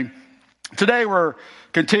Today we're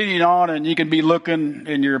continuing on, and you can be looking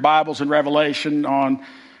in your Bibles in Revelation on,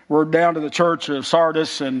 we're down to the church of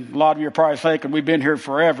Sardis, and a lot of you are probably thinking we've been here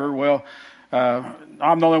forever. Well,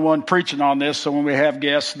 I'm the only one preaching on this, so when we have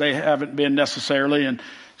guests, they haven't been necessarily, and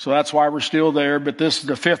so that's why we're still there. But this is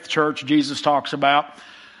the fifth church Jesus talks about.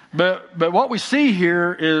 But what we see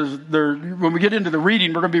here is when we get into the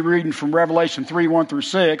reading, we're going to be reading from Revelation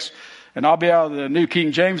 3:1-6, and I'll be out of the New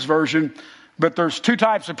King James Version. But there's two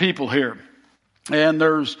types of people here, and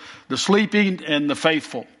there's the sleeping and the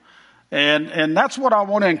faithful. And that's what I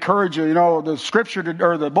want to encourage you. You know, the scripture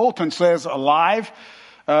or the bulletin says alive.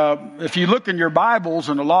 If you look in your Bibles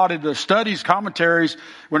and a lot of the studies, commentaries,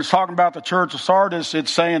 when it's talking about the church of Sardis,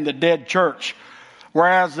 it's saying the dead church.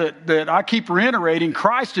 Whereas that I keep reiterating,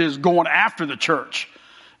 Christ is going after the church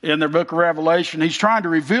in the book of Revelation. He's trying to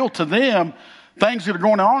reveal to them things that are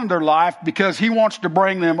going on in their life because he wants to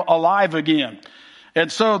bring them alive again. And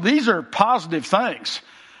so these are positive things.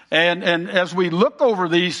 And as we look over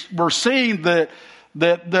these, we're seeing that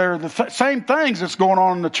they're the same things that's going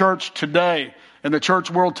on in the church today, in the church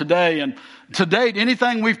world today. And to date,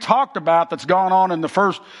 anything we've talked about that's gone on in the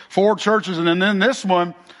first four churches and then this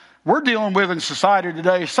one, we're dealing with in society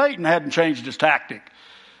today. Satan hadn't changed his tactic.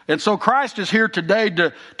 And so Christ is here today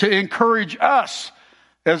to encourage us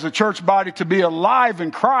as a church body to be alive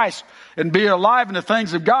in Christ and be alive in the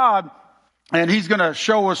things of God. And he's going to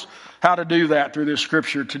show us how to do that through this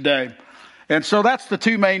scripture today. And so that's the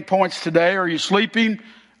two main points today. Are you sleeping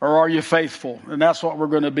or are you faithful? And that's what we're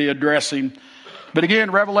going to be addressing. But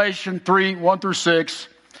again, Revelation 3:1-6.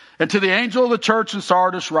 And to the angel of the church in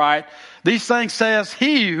Sardis write, these things says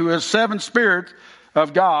he who has seven spirits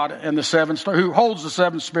of God and the seven stars, who holds the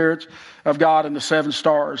seven spirits of God and the seven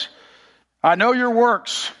stars. I know your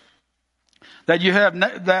works, that you have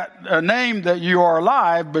a name that you are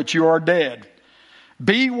alive, but you are dead.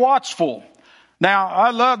 Be watchful. Now, I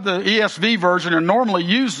love the ESV version and normally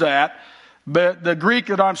use that, but the Greek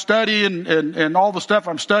that I'm studying and all the stuff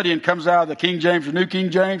I'm studying comes out of the King James or New King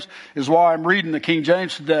James, is why I'm reading the King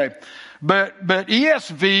James today. But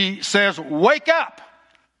ESV says, wake up.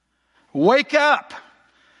 Wake up.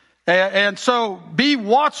 And so be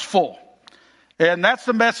watchful. And that's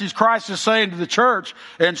the message Christ is saying to the church.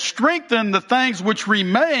 And strengthen the things which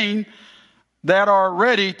remain that are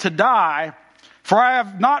ready to die. For I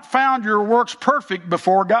have not found your works perfect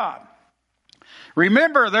before God.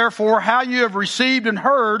 Remember, therefore, how you have received and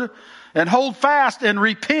heard, and hold fast and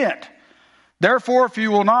repent. Therefore, if you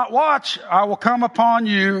will not watch, I will come upon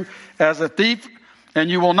you as a thief, and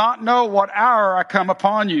you will not know what hour I come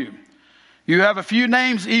upon you. You have a few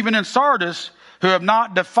names even in Sardis who have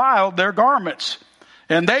not defiled their garments,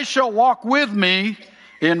 and they shall walk with me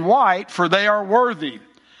in white, for they are worthy.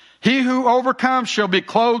 He who overcomes shall be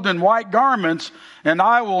clothed in white garments, and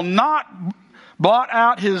I will not blot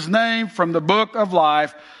out his name from the book of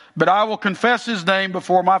life, but I will confess his name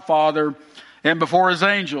before my Father and before his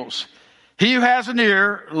angels. He who has an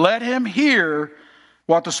ear, let him hear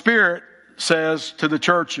what the Spirit says to the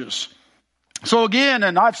churches. So again,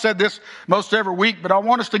 and I've said this most every week, but I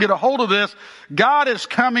want us to get a hold of this. God is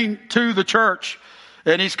coming to the church,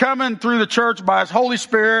 and he's coming through the church by his Holy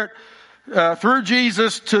Spirit, through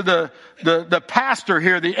Jesus to the pastor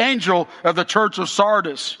here, the angel of the church of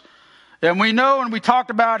Sardis. And we know, and we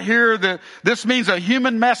talked about here, that this means a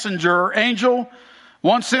human messenger or angel,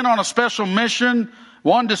 one sent on a special mission,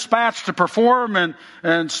 one dispatched to perform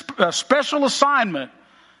and a special assignment,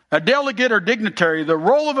 a delegate or dignitary, the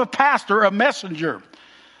role of a pastor, a messenger.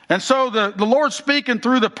 And so the Lord's speaking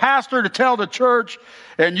through the pastor to tell the church,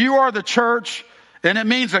 and you are the church, and it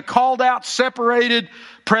means a called out, separated,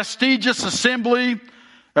 prestigious assembly.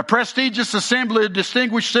 A prestigious assembly of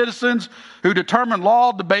distinguished citizens who determine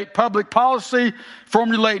law, debate public policy,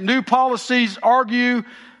 formulate new policies, argue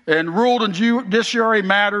and rule in judiciary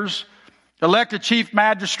matters, elect chief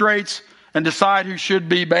magistrates, and decide who should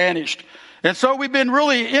be banished. And so we've been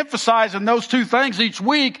really emphasizing those two things each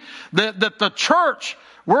week, that the church,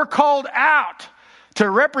 we're called out to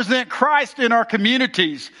represent Christ in our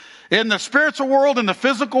communities, in the spiritual world, in the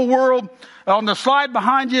physical world. On the slide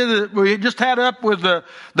behind you that we just had up with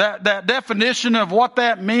that definition of what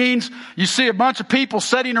that means, you see a bunch of people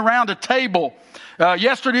sitting around a table.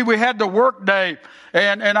 Yesterday we had the work day,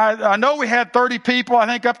 and I know we had 30 people, I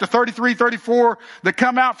think up to 33, 34 that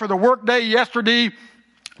come out for the work day yesterday.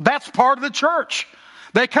 That's part of the church.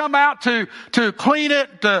 They come out to clean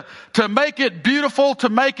it, to make it beautiful, to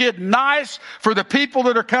make it nice for the people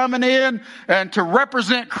that are coming in, and to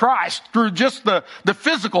represent Christ through just the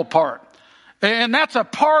physical part. And that's a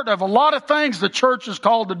part of a lot of things the church is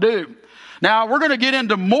called to do. Now, we're going to get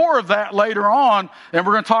into more of that later on, and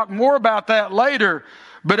we're going to talk more about that later.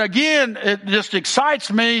 But again, it just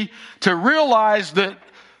excites me to realize that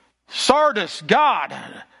Sardis, God,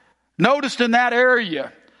 noticed in that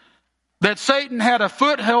area that Satan had a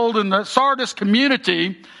foothold in the Sardis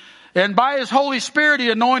community, and by his Holy Spirit, he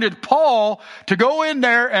anointed Paul to go in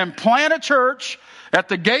there and plant a church at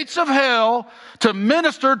the gates of hell to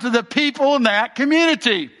minister to the people in that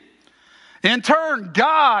community. In turn,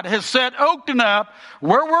 God has set Oakton up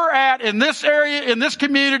where we're at in this area, in this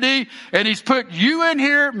community, and He's put you in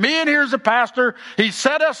here, me in here as a pastor. He's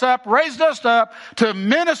set us up, raised us up to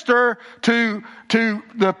minister to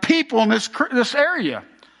the people in this area.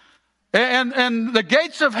 And the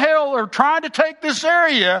gates of hell are trying to take this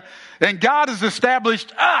area, and God has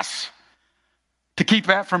established us to keep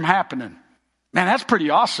that from happening. Man, that's pretty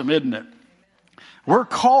awesome, isn't it? We're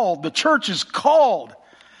called, the church is called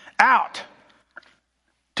out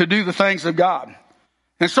to do the things of God.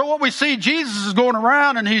 And so what we see, Jesus is going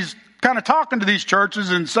around and He's kind of talking to these churches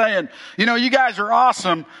and saying, you know, you guys are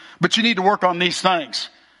awesome, but you need to work on these things.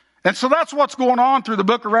 And so that's what's going on through the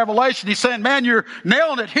book of Revelation. He's saying, man, you're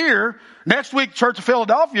nailing it here. Next week, Church of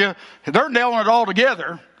Philadelphia, they're nailing it all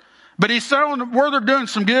together. But He's saying where they're doing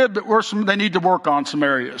some good, but they need to work on some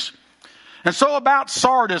areas. And so about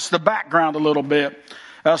Sardis, the background a little bit.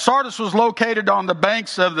 Sardis was located on the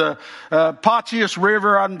banks of the Paxios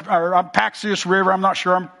River, Paxios River. I'm not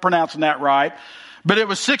sure I'm pronouncing that right. But it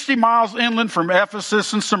was 60 miles inland from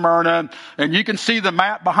Ephesus and Smyrna. And you can see the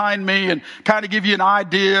map behind me and kind of give you an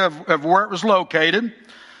idea of where it was located.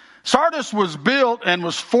 Sardis was built and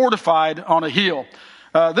was fortified on a hill.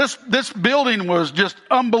 This building was just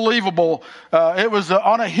unbelievable. It was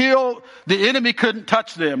on a hill. The enemy couldn't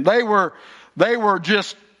touch them. They were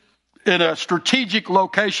just in a strategic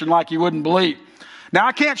location like you wouldn't believe. Now,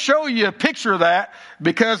 I can't show you a picture of that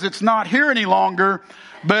because it's not here any longer.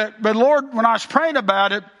 But Lord, when I was praying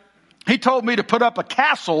about it, He told me to put up a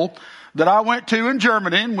castle that I went to in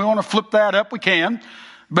Germany. And we want to flip that up, we can.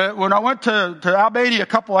 But when I went to Albania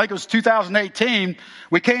I think it was 2018,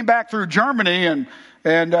 we came back through Germany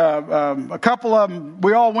and a couple of them,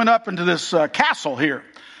 we all went up into this castle here.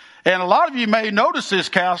 And a lot of you may notice this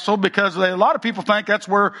castle because a lot of people think that's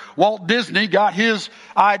where Walt Disney got his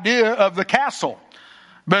idea of the castle.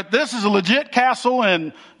 But this is a legit castle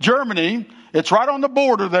in Germany. It's right on the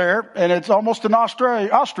border there, and it's almost in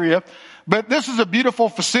Austria. But this is a beautiful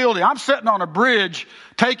facility. I'm sitting on a bridge.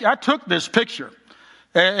 I took this picture.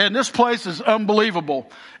 And this place is unbelievable.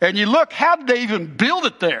 And you look, how did they even build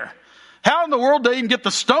it there? How in the world did they even get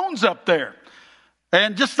the stones up there?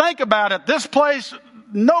 And just think about it. This place,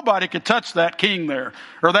 nobody could touch that king there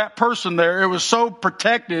or that person there. It was so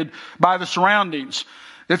protected by the surroundings.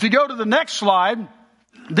 If you go to the next slide,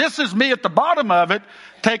 this is me at the bottom of it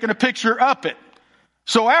taking a picture up it.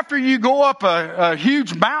 So after you go up a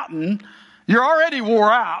huge mountain, you're already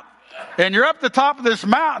wore out and you're up the top of this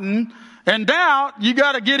mountain and now you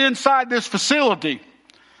got to get inside this facility.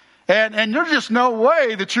 And there's just no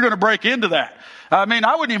way that you're going to break into that. I mean,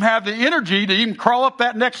 I wouldn't even have the energy to even crawl up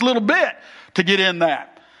that next little bit to get in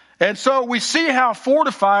that. And so we see how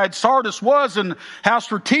fortified Sardis was and how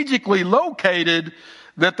strategically located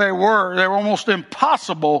that they were. They were almost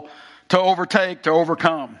impossible to overtake, to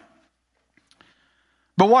overcome.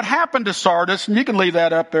 But what happened to Sardis, and you can leave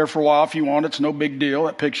that up there for a while if you want. It's no big deal,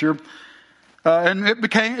 that picture. And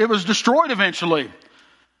it was destroyed eventually.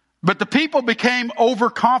 But the people became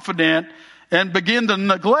overconfident and began to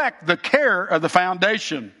neglect the care of the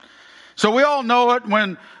foundation. So we all know it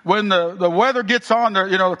when the weather gets on,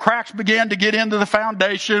 the cracks begin to get into the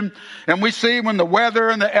foundation. And we see when the weather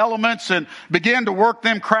and the elements and begin to work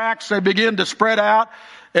them cracks, they begin to spread out.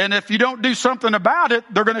 And if you don't do something about it,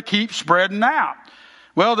 they're going to keep spreading out.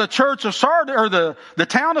 Well, the church of Sardis, or the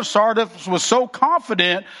town of Sardis was so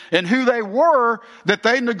confident in who they were that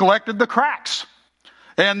they neglected the cracks.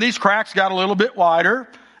 And these cracks got a little bit wider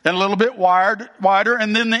and a little bit wider.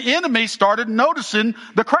 And then the enemy started noticing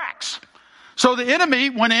the cracks. So the enemy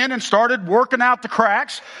went in and started working out the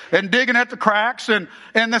cracks and digging at the cracks. And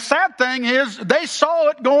the sad thing is they saw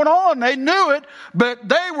it going on. They knew it, but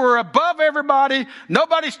they were above everybody.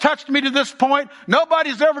 Nobody's touched me to this point.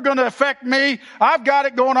 Nobody's ever going to affect me. I've got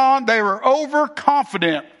it going on. They were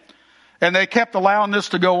overconfident and they kept allowing this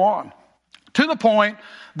to go on to the point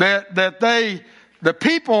that the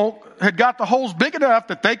people had got the holes big enough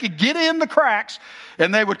that they could get in the cracks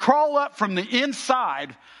and they would crawl up from the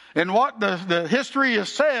inside. And what the history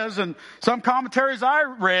says, and some commentaries I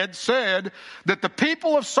read said that the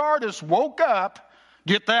people of Sardis woke up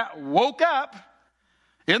in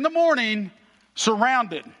the morning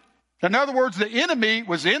surrounded. In other words, the enemy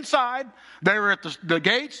was inside. They were at the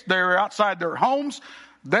gates. They were outside their homes.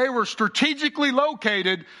 They were strategically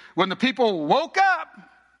located. When the people woke up,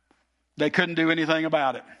 they couldn't do anything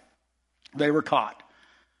about it. They were caught.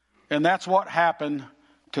 And that's what happened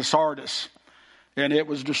to Sardis. And it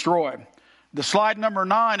was destroyed. The slide number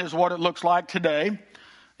 9 is what it looks like today.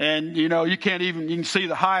 And, you can see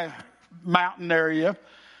the high mountain area.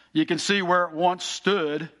 You can see where it once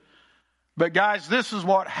stood. But guys, this is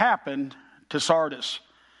what happened to Sardis.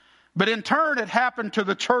 But in turn, it happened to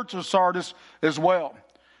the church of Sardis as well.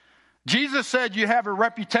 Jesus said you have a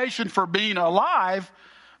reputation for being alive,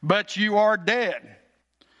 but you are dead.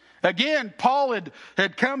 Again, Paul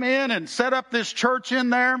had come in and set up this church in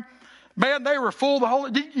there. Man, they were full of the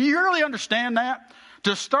Holy. Do you really understand that?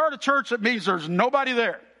 To start a church, that means there's nobody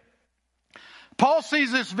there. Paul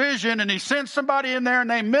sees this vision and he sends somebody in there and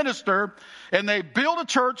they minister and they build a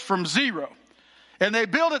church from zero. And they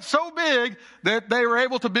build it so big that they were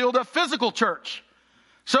able to build a physical church.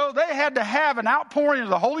 So they had to have an outpouring of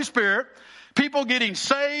the Holy Spirit, people getting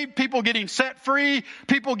saved, people getting set free,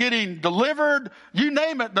 people getting delivered, you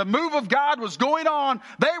name it. The move of God was going on.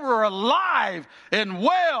 They were alive and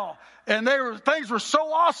well, and things were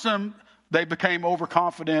so awesome, they became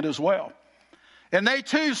overconfident as well. And they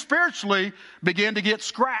too spiritually began to get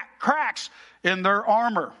cracks in their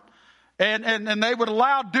armor. And they would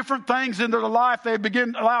allow different things into their life. They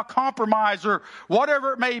begin to allow compromise or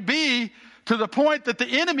whatever it may be, to the point that the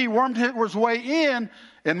enemy wormed his way in.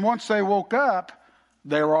 And once they woke up,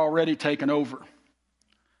 they were already taken over.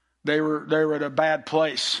 They were at a bad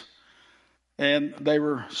place. And they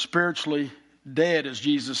were spiritually dead, as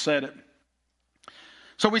Jesus said it.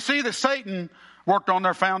 So we see that Satan worked on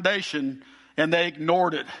their foundation and they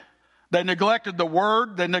ignored it. They neglected the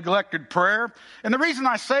word. They neglected prayer. And the reason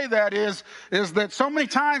I say that is that so many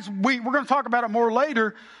times we're going to talk about it more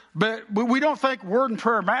later, but we don't think word and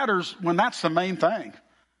prayer matters when that's the main thing.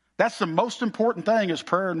 That's the most important thing, is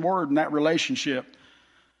prayer and word in that relationship.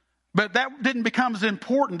 But that didn't become as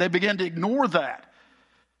important. They began to ignore that.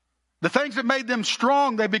 The things that made them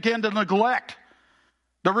strong, they began to neglect.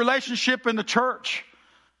 The relationship in the church.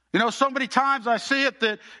 So many times I see it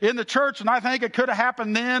that in the church, and I think it could have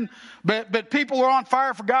happened then, but people are on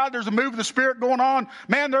fire for God. There's a move of the Spirit going on.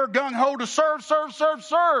 Man, they're gung-ho to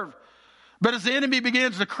serve. But as the enemy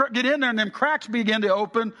begins to get in there and them cracks begin to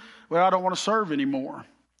open, well, I don't want to serve anymore.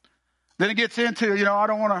 Then it gets into, I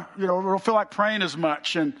don't want to, I don't feel like praying as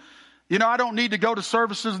much. And, I don't need to go to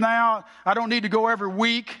services now. I don't need to go every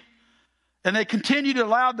week. And they continue to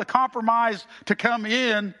allow the compromise to come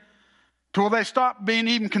in till they stop being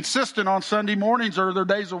even consistent on Sunday mornings or their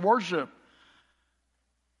days of worship.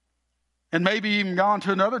 And maybe even gone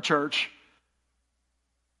to another church.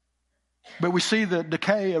 But we see the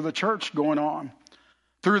decay of the church going on.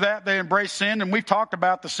 Through that, they embrace sin. And we've talked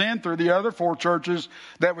about the sin through the other 4 churches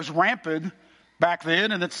that was rampant back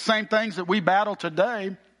then. And it's the same things that we battle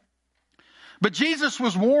today. But Jesus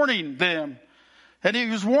was warning them. And he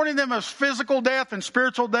was warning them of physical death and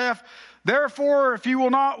spiritual death. Therefore, if you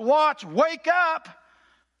will not watch, wake up.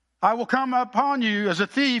 I will come upon you as a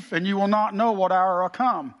thief, and you will not know what hour will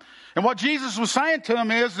come. And what Jesus was saying to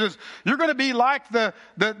them is you're going to be like the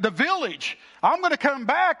village. I'm going to come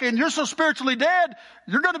back, and you're so spiritually dead.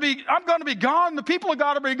 I'm going to be gone. The people of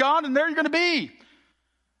God will be gone, and there you're going to be.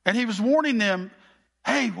 And he was warning them,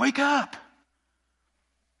 hey, wake up.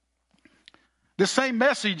 The same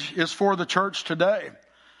message is for the church today.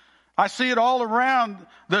 I see it all around.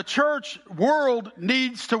 The church world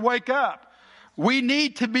needs to wake up. We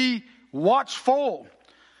need to be watchful.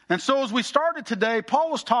 And so as we started today, Paul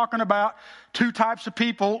was talking about 2 types of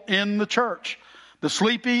people in the church, the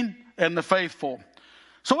sleeping and the faithful.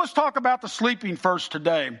 So let's talk about the sleeping first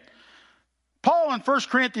today. Paul in 1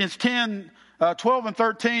 Corinthians 10, 12 and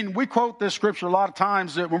 13, we quote this scripture a lot of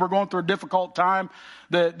times that when we're going through a difficult time,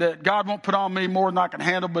 that God won't put on me more than I can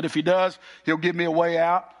handle, but if he does, he'll give me a way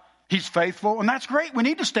out. He's faithful, and that's great. We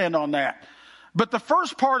need to stand on that. But the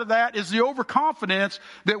first part of that is the overconfidence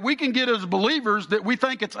that we can get as believers, that we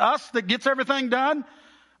think it's us that gets everything done,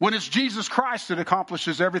 when it's Jesus Christ that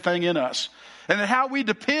accomplishes everything in us. And that how we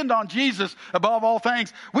depend on Jesus above all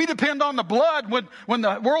things. We depend on the blood. When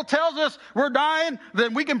the world tells us we're dying,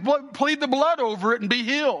 then we can plead the blood over it and be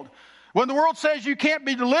healed. When the world says you can't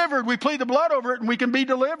be delivered, we plead the blood over it and we can be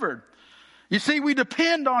delivered. You see, we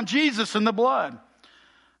depend on Jesus and the blood.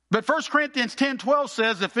 But 1 Corinthians 10:12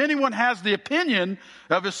 says, if anyone has the opinion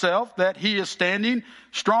of himself that he is standing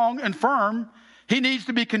strong and firm, he needs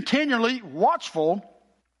to be continually watchful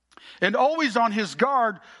and always on his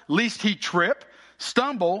guard, lest he trip,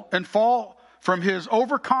 stumble, and fall from his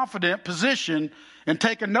overconfident position and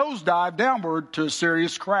take a nosedive downward to a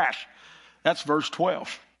serious crash. That's verse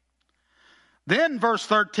 12. Then verse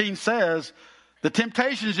 13 says, the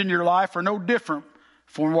temptations in your life are no different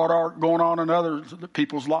from what are going on in other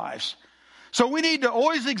people's lives. So we need to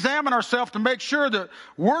always examine ourselves to make sure that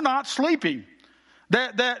we're not sleeping.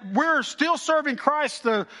 That we're still serving Christ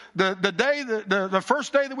the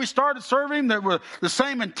first day that we started serving, that with the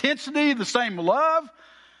same intensity, the same love.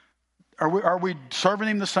 Are we serving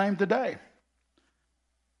Him the same today?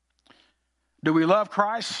 Do we love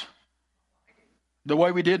Christ the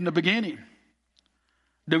way we did in the beginning?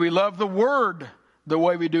 Do we love the Word the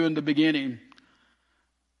way we do in the beginning?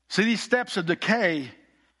 See, these steps of decay,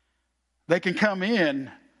 they can come in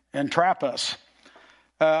and trap us.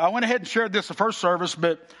 I went ahead and shared this the first service,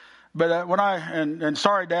 but when and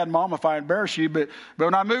sorry, Dad and Mom, if I embarrass you, but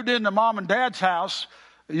when I moved into Mom and Dad's house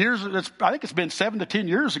I think it's been 7 to 10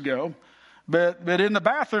 years ago, but in the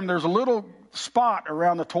bathroom there's a little spot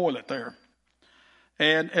around the toilet there,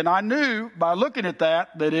 and I knew by looking at that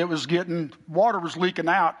it was water was leaking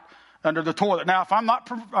out under the toilet. Now, if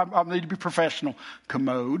I need to be professional,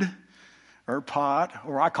 commode or pot,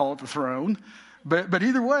 or I call it the throne, but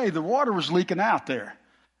either way, the water was leaking out there.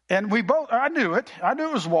 And I knew it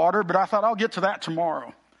was water, but I thought I'll get to that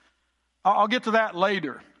tomorrow. I'll get to that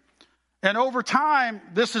later. And over time,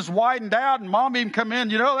 this has widened out, and Mom even come in,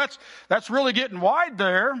 that's really getting wide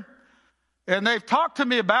there. And they've talked to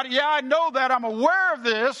me about it. Yeah, I know that. I'm aware of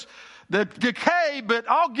this, the decay, but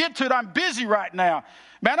I'll get to it. I'm busy right now.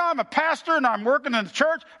 Man, I'm a pastor and I'm working in the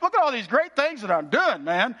church. Look at all these great things that I'm doing,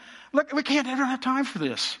 man. Look, we don't have time for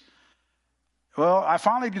this. Well, I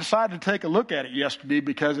finally decided to take a look at it yesterday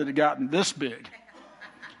because it had gotten this big.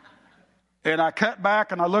 And I cut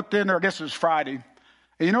back and I looked in there, I guess it was Friday.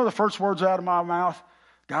 And the first words out of my mouth?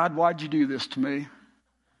 God, why'd you do this to me?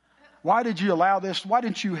 Why did you allow this? Why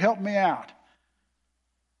didn't you help me out?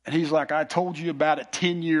 And He's like, I told you about it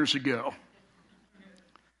 10 years ago.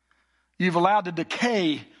 You've allowed the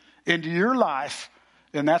decay into your life,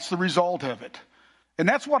 and that's the result of it. And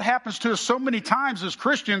that's what happens to us so many times as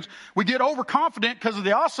Christians. We get overconfident because of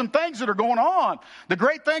the awesome things that are going on, the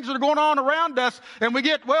great things that are going on around us. And we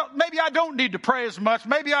get, maybe I don't need to pray as much.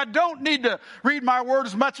 Maybe I don't need to read my word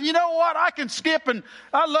as much. You know what? I can skip, and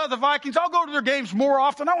I love the Vikings. I'll go to their games more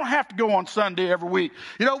often. I don't have to go on Sunday every week.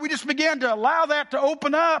 We just began to allow that to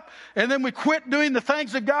open up, and then we quit doing the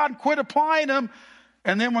things of God and quit applying them.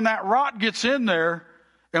 And then when that rot gets in there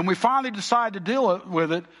and we finally decide to deal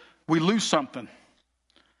with it, we lose something.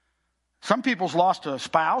 Some people's lost a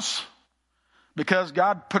spouse because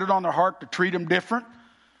God put it on their heart to treat them different.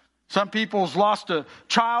 Some people's lost a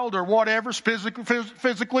child or whatever,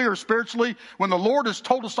 physically or spiritually, when the Lord has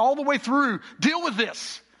told us all the way through, deal with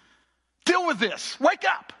this. Deal with this. Wake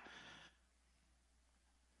up.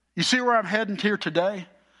 You see where I'm heading here today?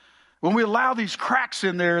 When we allow these cracks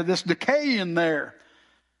in there, this decay in there,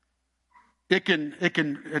 it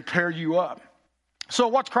can tear you up. So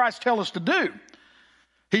what's Christ tell us to do?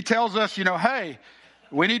 He tells us, hey,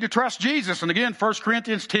 we need to trust Jesus. And again, 1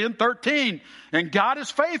 Corinthians 10:13. And God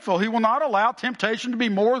is faithful. He will not allow temptation to be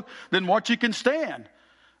more than what you can stand.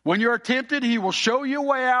 When you're tempted, He will show you a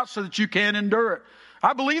way out so that you can endure it.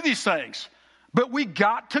 I believe these things. But we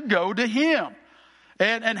got to go to Him.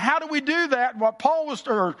 And how do we do that? What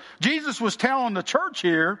Jesus was telling the church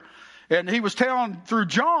here, and He was telling through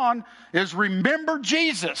John, is remember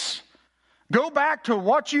Jesus. Go back to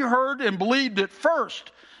what you heard and believed at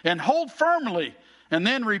first, and hold firmly, and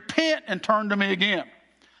then repent and turn to me again.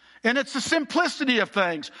 And it's the simplicity of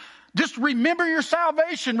things. Just remember your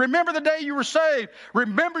salvation. Remember the day you were saved.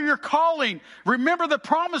 Remember your calling. Remember the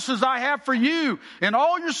promises I have for you in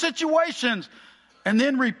all your situations. And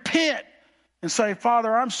then repent and say,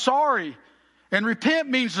 Father, I'm sorry. And repent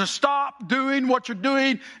means to stop doing what you're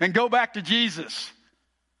doing and go back to Jesus.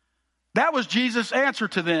 That was Jesus' answer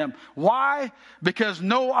to them. Why? Because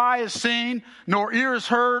no eye has seen, nor ear has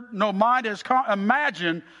heard, no mind has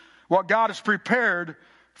imagined what God has prepared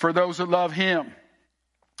for those that love Him.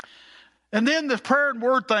 And then the prayer and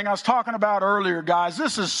word thing I was talking about earlier, guys.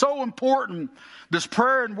 This is so important, this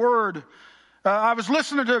prayer and word. I was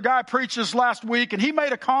listening to a guy preach this last week, and he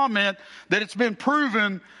made a comment that it's been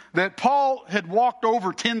proven that Paul had walked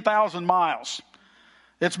over 10,000 miles.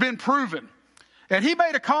 It's been proven. And he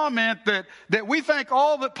made a comment that we think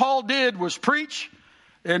all that Paul did was preach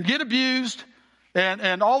and get abused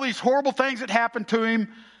and all these horrible things that happened to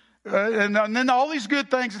him and then all these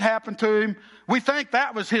good things that happened to him. We think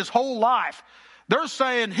that was his whole life. They're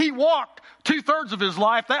saying he walked 2/3 of his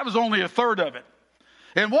life. That was only 1/3 of it.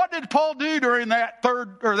 And what did Paul do during that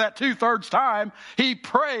 2/3 time? He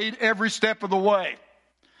prayed every step of the way.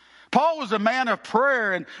 Paul was a man of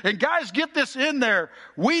prayer. And guys, get this in there.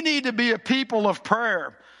 We need to be a people of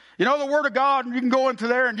prayer. You know the Word of God, you can go into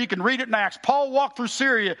there and you can read it in Acts. Paul walked through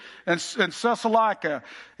Syria and Thessalonica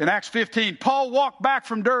in Acts 15. Paul walked back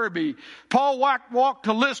from Derbe. Paul walked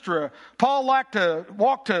to Lystra. Paul walked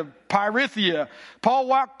to Pyrrhia. Paul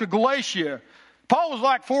walked to Galatia. Paul was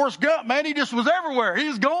like Forrest Gump, man. He just was everywhere. He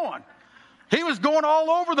was going. He was going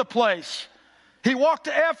all over the place. He walked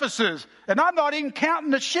to Ephesus, and I'm not even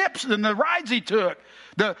counting the ships and the rides he took.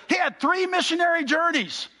 He had 3 missionary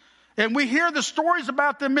journeys. And we hear the stories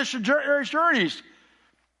about the missionary journeys.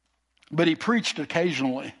 But he preached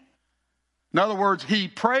occasionally. In other words, he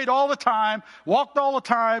prayed all the time, walked all the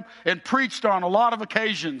time, and preached on a lot of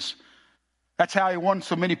occasions. That's how he won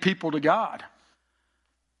so many people to God.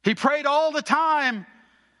 He prayed all the time,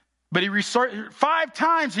 but 5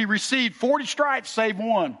 times he received 40 stripes, save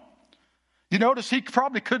 1. You notice he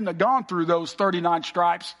probably couldn't have gone through those 39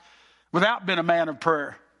 stripes without being a man of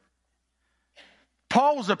prayer.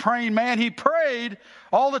 Paul was a praying man. He prayed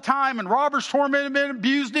all the time, and robbers tormented him,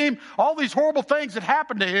 abused him. All these horrible things that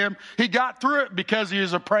happened to him, he got through it because he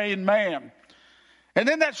was a praying man. And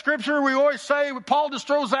then that scripture we always say, Paul just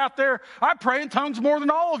throws out there, I pray in tongues more than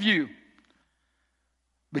all of you.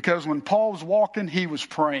 Because when Paul was walking, he was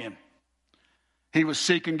praying. He was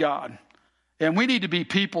seeking God. And we need to be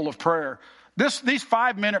people of prayer. These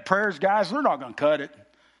 5-minute prayers, guys, they're not going to cut it.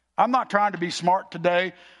 I'm not trying to be smart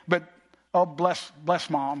today, but oh, bless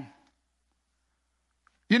Mom.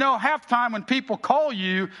 You know, half the time when people call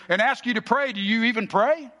you and ask you to pray, do you even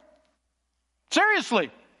pray? Seriously.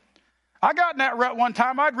 I got in that rut one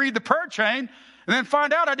time. I'd read the prayer chain and then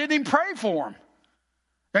find out I didn't even pray for them.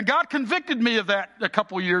 And God convicted me of that a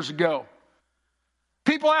couple of years ago.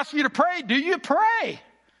 People ask you to pray. Do you pray?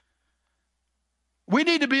 We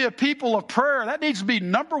need to be a people of prayer. That needs to be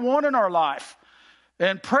number 1 in our life.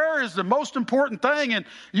 And prayer is the most important thing. And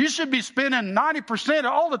you should be spending 90%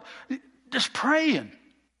 of just praying,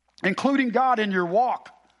 including God in your walk.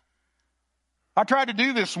 I tried to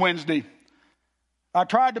do this Wednesday. I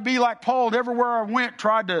tried to be like Paul, and everywhere I went,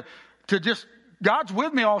 tried to just, God's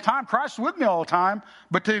with me all the time. Christ's with me all the time.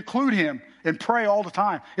 But to include him and pray all the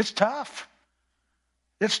time. It's tough.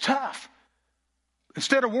 It's tough.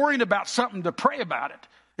 Instead of worrying about something, to pray about it.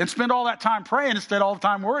 And spend all that time praying instead of all the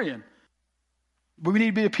time worrying. But we need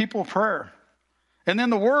to be a people of prayer. And then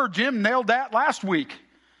the word, Jim nailed that last week.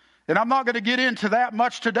 And I'm not going to get into that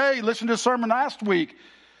much today. Listen to the sermon last week.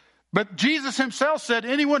 But Jesus himself said,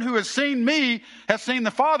 anyone who has seen me has seen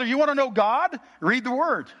the Father. You want to know God? Read the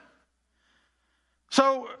word.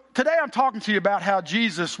 So today I'm talking to you about how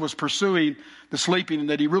Jesus was pursuing the sleeping and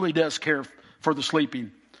that he really does care for the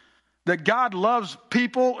sleeping. That God loves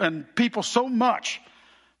people and people so much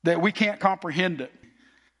that we can't comprehend it.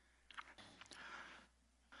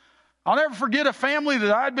 I'll never forget a family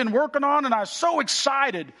that I'd been working on, and I was so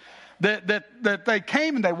excited that they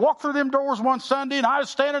came and they walked through them doors one Sunday, and I was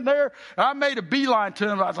standing there, and I made a beeline to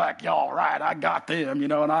them. I was like, yeah, all right, I got them,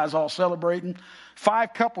 and I was all celebrating.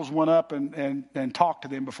 5 couples went up and talked to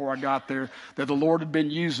them before I got there that the Lord had been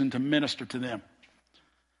using to minister to them.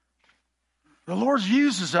 The Lord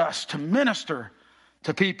uses us to minister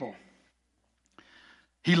to people.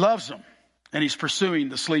 He loves them, and he's pursuing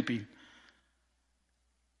the sleeping.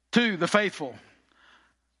 2, the faithful.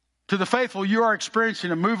 To the faithful, you are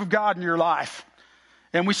experiencing a move of God in your life.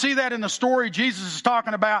 And we see that in the story Jesus is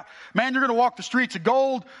talking about. Man, you're going to walk the streets of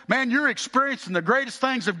gold. Man, you're experiencing the greatest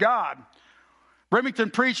things of God.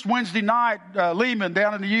 Remington preached Wednesday night, Lehman,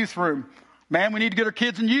 down in the youth room. Man, we need to get our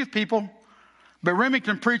kids in youth, people. But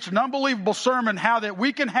Remington preached an unbelievable sermon how that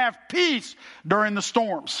we can have peace during the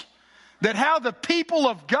storms. That how the people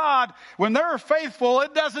of God, when they're faithful,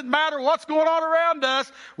 it doesn't matter what's going on around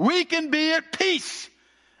us, we can be at peace.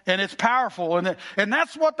 And it's powerful. And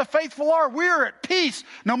that's what the faithful are. We're at peace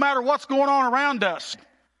no matter what's going on around us.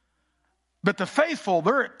 But the faithful,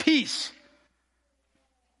 they're at peace.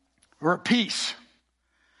 We're at peace.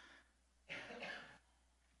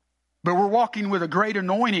 But we're walking with a great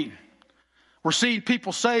anointing. We're seeing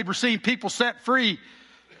people saved. We're seeing people set free.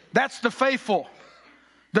 That's the faithful.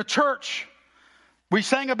 The church. We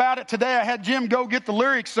sang about it today. I had Jim go get the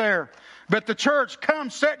lyrics there. But the church, come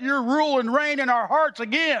set your rule and reign in our hearts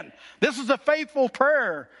again. This is a faithful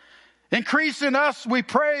prayer. Increase in us, we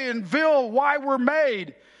pray, and reveal why we're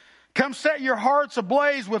made. Come set your hearts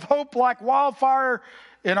ablaze with hope like wildfire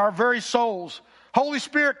in our very souls. Holy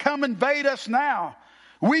Spirit, come invade us now.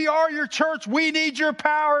 We are your church. We need your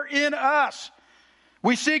power in us.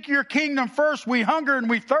 We seek your kingdom first. We hunger and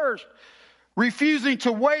we thirst, refusing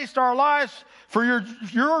to waste our lives for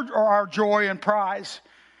our joy and prize.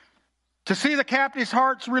 to see the captives'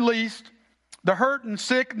 hearts released, the hurt and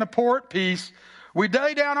sick and the poor at peace. We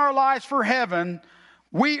lay down our lives for heaven.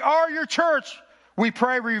 We are your church. We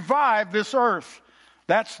pray, revive this earth.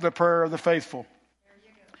 That's the prayer of the faithful.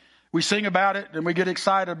 We sing about it and we get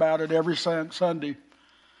excited about it every Sunday.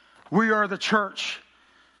 We are the church.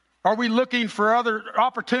 Are we looking for other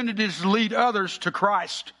opportunities to lead others to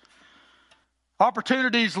Christ?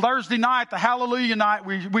 Opportunities. Thursday night, the Hallelujah night,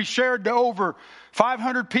 we shared to over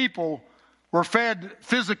 500 people were fed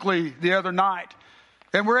physically the other night.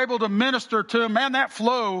 And we're able to minister to them. Man, that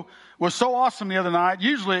flow was so awesome the other night.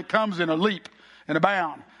 Usually it comes in a leap and a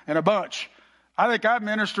bound and a bunch. I think I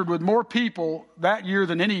ministered with more people that year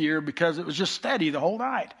than any year because it was just steady the whole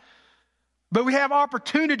night. But we have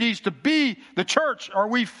opportunities to be the church. Are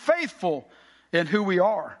we faithful in who we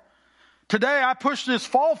are? Today I push this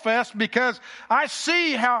Fall Fest because I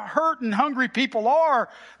see how hurt and hungry people are.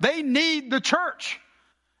 They need the church.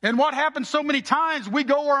 And what happens so many times, we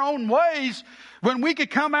go our own ways when we could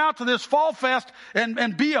come out to this Fall Fest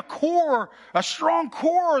and be a core, a strong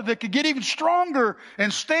core that could get even stronger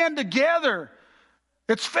and stand together.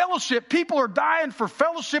 It's fellowship. People are dying for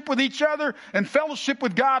fellowship with each other and fellowship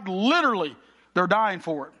with God. Literally, they're dying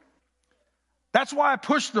for it. That's why I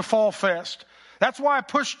push the Fall Fest. That's why I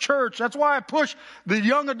push church. That's why I push the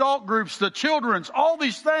young adult groups, the children's, all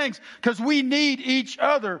these things, because we need each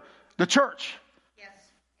other, the church. Yes.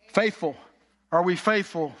 Faithful. Are we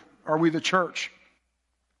faithful? Are we the church?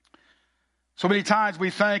 So many times we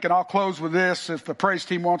think, and I'll close with this if the praise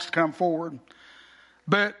team wants to come forward,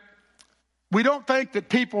 but we don't think that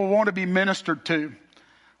people want to be ministered to.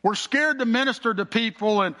 We're scared to minister to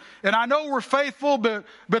people, and I know we're faithful, but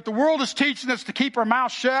the world is teaching us to keep our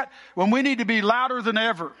mouth shut when we need to be louder than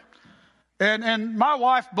ever. And my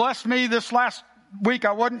wife blessed me this last week.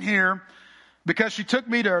 I wasn't here because she took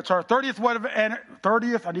me to, it's our 30th wedding,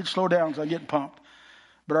 30th, I need to slow down because I'm getting pumped.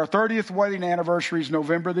 But our 30th wedding anniversary is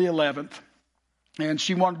November the 11th, and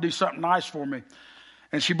she wanted to do something nice for me.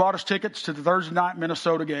 And she bought us tickets to the Thursday night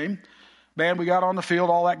Minnesota game. Man, we got on the field,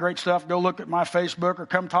 all that great stuff. Go look at my Facebook or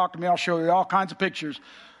come talk to me. I'll show you all kinds of pictures.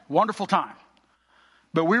 Wonderful time.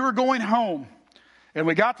 But we were going home, and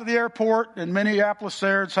we got to the airport in Minneapolis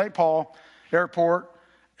there at St. Paul Airport,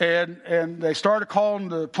 and they started calling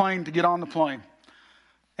the plane to get on the plane.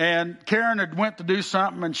 And Karen had went to do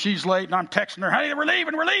something, and she's late, and I'm texting her, hey, we're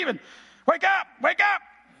leaving. Wake up,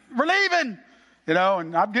 we're leaving. You know,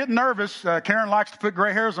 and I'm getting nervous. Karen likes to put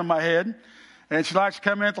gray hairs on my head. And she likes to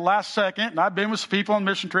come in at the last second. And I've been with people on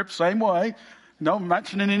mission trips the same way. No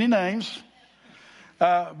mentioning any names.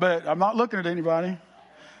 But I'm not looking at anybody.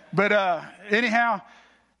 But anyhow,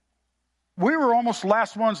 we were almost the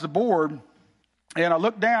last ones to board. And I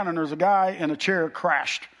looked down and there's a guy in a chair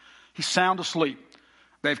crashed. He's sound asleep.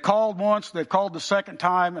 They've called once. They've called the second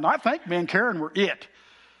time. And I think me and Karen were it.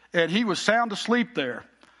 And he was sound asleep there.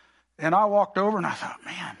 And I walked over and I thought,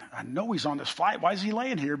 man, I know he's on this flight. Why is he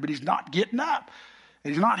laying here? But he's not getting up.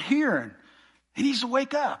 And he's not hearing. He needs to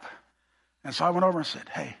wake up. And so I went over and said,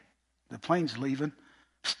 hey, the plane's leaving.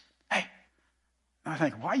 Psst, hey. And I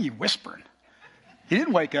think, why are you whispering? He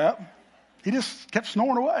didn't wake up. He just kept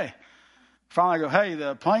snoring away. Finally I go, hey,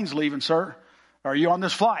 the plane's leaving, sir. Are you on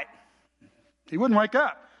this flight? He wouldn't wake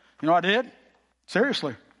up. You know what I did?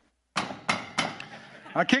 Seriously.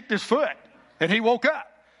 I kicked his foot and he woke up.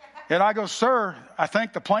 And I go, sir, I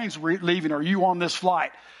think the plane's leaving. Are you on this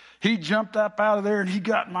flight? He jumped up out of there and he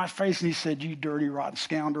got in my face and he said, you dirty, rotten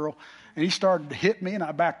scoundrel. And he started to hit me and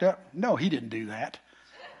I backed up. No, he didn't do that.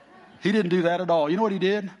 He didn't do that at all. You know what he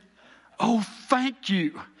did? Oh, thank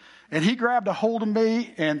you. And he grabbed a hold of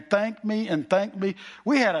me and thanked me and thanked me.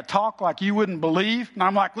 We had a talk like you wouldn't believe. And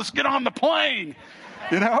I'm like, let's get on the plane,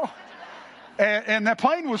 you know. And the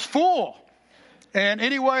plane was full. And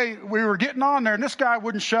anyway, we were getting on there, and this guy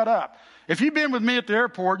wouldn't shut up. If you've been with me at the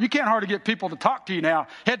airport, you can't hardly get people to talk to you now.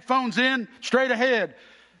 Headphones in, straight ahead.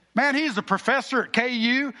 Man, he's a professor at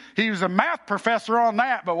KU. He was a math professor on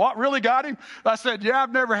that. But what really got him? I said, yeah,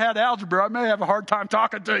 I've never had algebra. I may have a hard time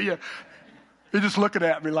talking to you. He just looking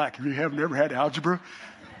at me like, you have never had algebra?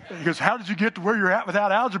 He goes, how did you get to where you're at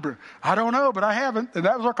without algebra? I don't know, but I haven't. And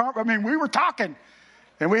that was we were talking,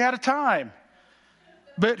 and we had a time.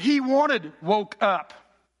 But he woke up.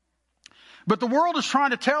 But the world is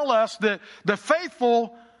trying to tell us that the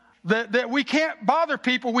faithful, that we can't bother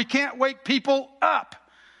people, we can't wake people up.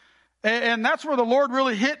 And that's where the Lord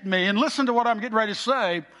really hit me. And listen to what I'm getting ready to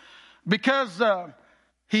say. Because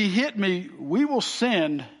he hit me, we will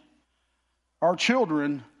send our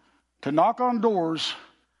children to knock on doors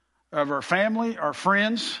of our family, our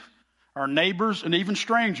friends, our neighbors, and even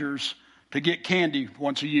strangers to get candy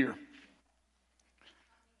once a year.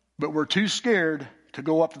 but we're too scared to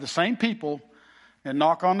go up to the same people and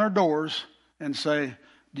knock on their doors and say,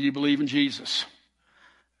 do you believe in Jesus?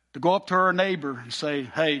 To go up to our neighbor and say,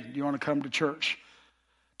 hey, do you want to come to church?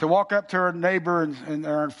 To walk up to our neighbor and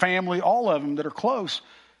our family, all of them that are close,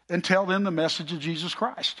 and tell them the message of Jesus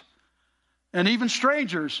Christ. And even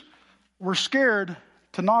strangers, we're scared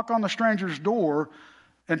to knock on the stranger's door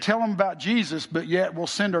and tell them about Jesus, but yet we'll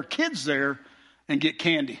send our kids there and get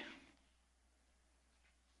candy.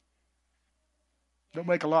 Don't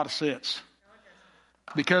make a lot of sense.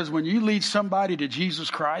 Because when you lead somebody to Jesus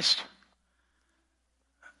Christ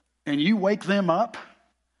and you wake them up,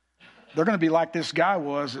 they're going to be like this guy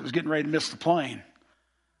was that was getting ready to miss the plane.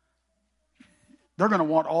 They're going to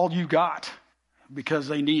want all you got because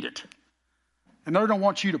they need it. And they don't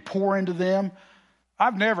want you to pour into them.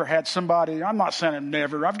 I've never had somebody, I'm not saying I've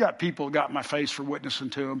never, I've got people who got in my face for witnessing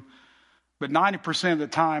to them. But 90% of the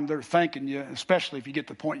time they're thanking you, especially if you get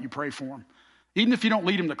to the point you pray for them. Even if you don't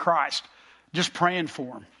lead them to Christ, just praying for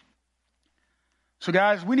them. So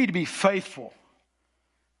guys, we need to be faithful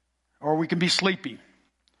or we can be sleeping.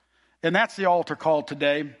 And that's the altar call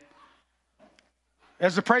today.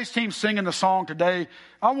 As the praise team's singing the song today,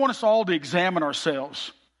 I want us all to examine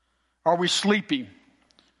ourselves. Are we sleeping?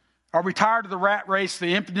 Are we tired of the rat race,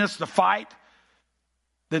 the emptiness, the fight?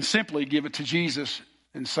 Then simply give it to Jesus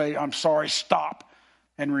and say, I'm sorry, stop,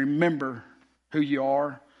 and remember who you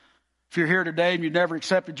are. If you're here today and you've never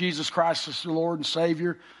accepted Jesus Christ as your Lord and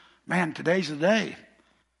Savior, man, today's the day.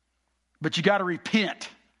 But you got to repent.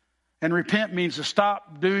 And repent means to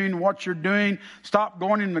stop doing what you're doing, stop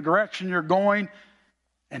going in the direction you're going,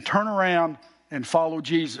 and turn around and follow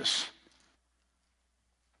Jesus.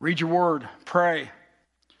 Read your word, pray.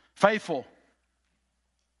 Faithful.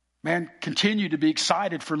 Man, continue to be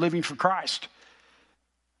excited for living for Christ.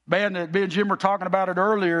 Man, me and Jim were talking about it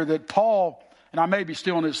earlier that Paul, and I may be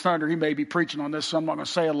stealing his thunder, he may be preaching on this, so I'm not going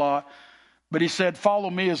to say a lot, but he said, follow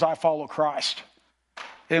me as I follow Christ.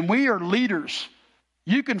 And we are leaders.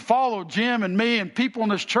 You can follow Jim and me and people in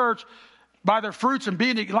this church by their fruits and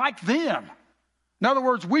being like them. In other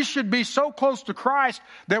words, we should be so close to Christ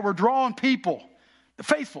that we're drawing people. The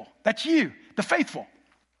faithful. That's you. The faithful.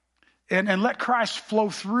 And let Christ flow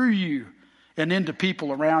through you and into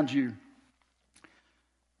people around you.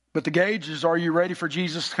 But the gauge is, are you ready for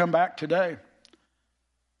Jesus to come back today?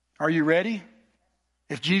 Are you ready?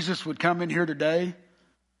 If Jesus would come in here today.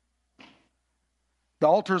 The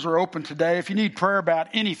altars are open today. If you need prayer about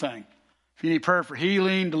anything, if you need prayer for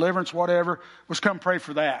healing, deliverance, whatever, let's come pray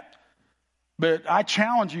for that. But I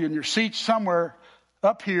challenge you in your seat somewhere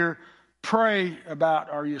up here, pray about,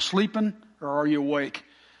 are you sleeping or are you awake?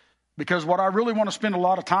 Because what I really want to spend a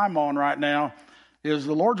lot of time on right now is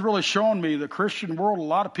the Lord's really showing me the Christian world, a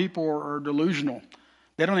lot of people are delusional.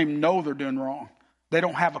 They don't even know they're doing wrong. They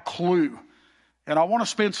don't have a clue. And I want to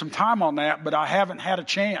spend some time on that, but I haven't had a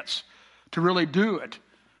chance to really do it.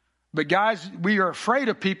 But guys, we are afraid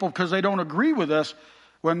of people because they don't agree with us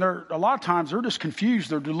when a lot of times they're just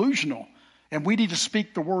confused, they're delusional. And we need to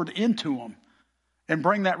speak the word into them and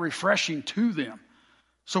bring that refreshing to them.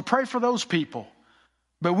 So pray for those people.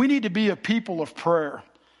 But we need to be a people of prayer.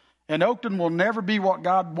 And Oakton will never be what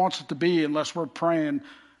God wants it to be unless we're praying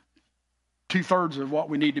 2/3 of what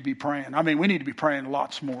we need to be praying. I mean, we need to be praying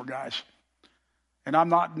lots more, guys. And I'm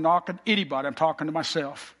not knocking anybody. I'm talking to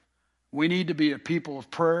myself. We need to be a people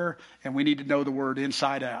of prayer, and we need to know the word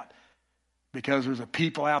inside out. Because there's a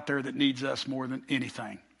people out there that needs us more than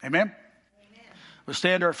anything. Amen? We'll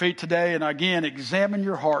stand to our feet today, and again, examine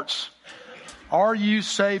your hearts. Are you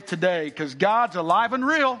saved today? Because God's alive and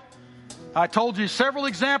real. I told you several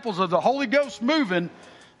examples of the Holy Ghost moving,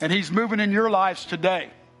 and He's moving in your lives today.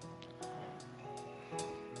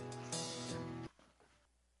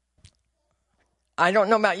 I don't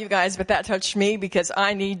know about you guys, but that touched me because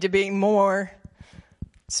I need to be more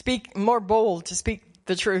bold to speak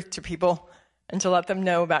the truth to people and to let them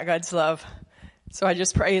know about God's love. So I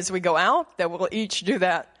just pray as we go out that we'll each do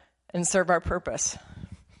that and serve our purpose.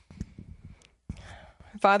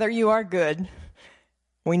 Father, you are good.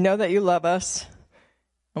 We know that you love us.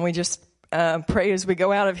 And we just pray as we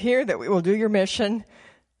go out of here that we will do your mission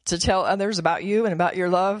to tell others about you and about your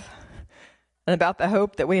love and about the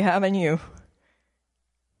hope that we have in you.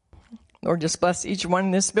 Lord, just bless each one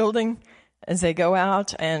in this building as they go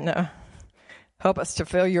out and help us to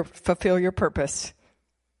fulfill your purpose.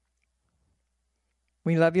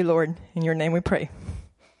 We love you, Lord. In your name we pray.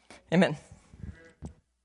 Amen.